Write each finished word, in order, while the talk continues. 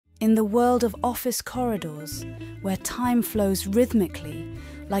In the world of office corridors, where time flows rhythmically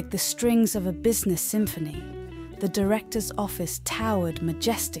like the strings of a business symphony, the director's office towered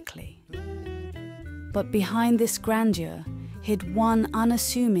majestically. But behind this grandeur hid one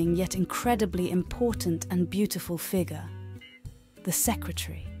unassuming yet incredibly important and beautiful figure: the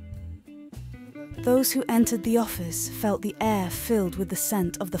secretary. Those who entered the office felt the air filled with the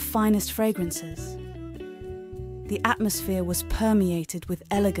scent of the finest fragrances. The atmosphere was permeated with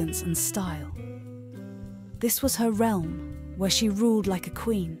elegance and style. This was her realm, where she ruled like a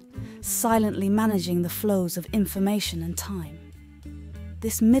queen, silently managing the flows of information and time.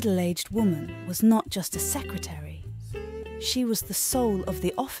 This middle-aged woman was not just a secretary. She was the soul of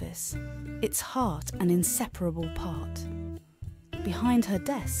the office, its heart and inseparable part. Behind her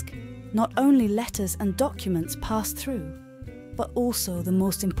desk, not only letters and documents passed through, but also the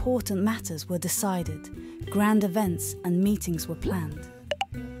most important matters were decided, grand events and meetings were planned.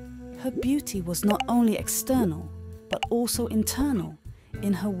 Her beauty was not only external, but also internal,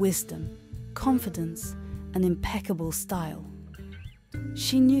 in her wisdom, confidence, and impeccable style.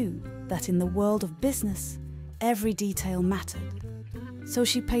 She knew that in the world of business, every detail mattered, so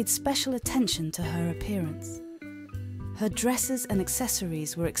she paid special attention to her appearance. Her dresses and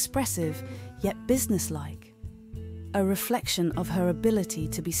accessories were expressive yet businesslike, a reflection of her ability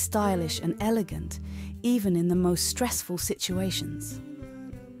to be stylish and elegant even in the most stressful situations.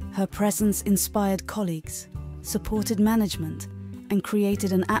 Her presence inspired colleagues, supported management, and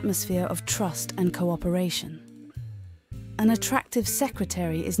created an atmosphere of trust and cooperation. An attractive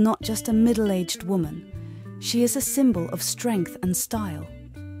secretary is not just a middle-aged woman. She is a symbol of strength and style,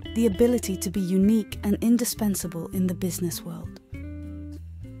 the ability to be unique and indispensable in the business world.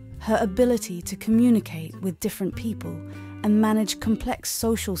 Her ability to communicate with different people and manage complex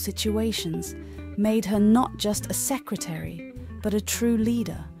social situations made her not just a secretary, but a true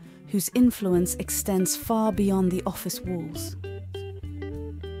leader whose influence extends far beyond the office walls.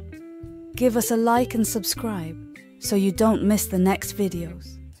 Give us a like and subscribe so you don't miss the next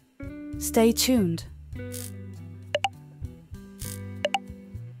videos. Stay tuned.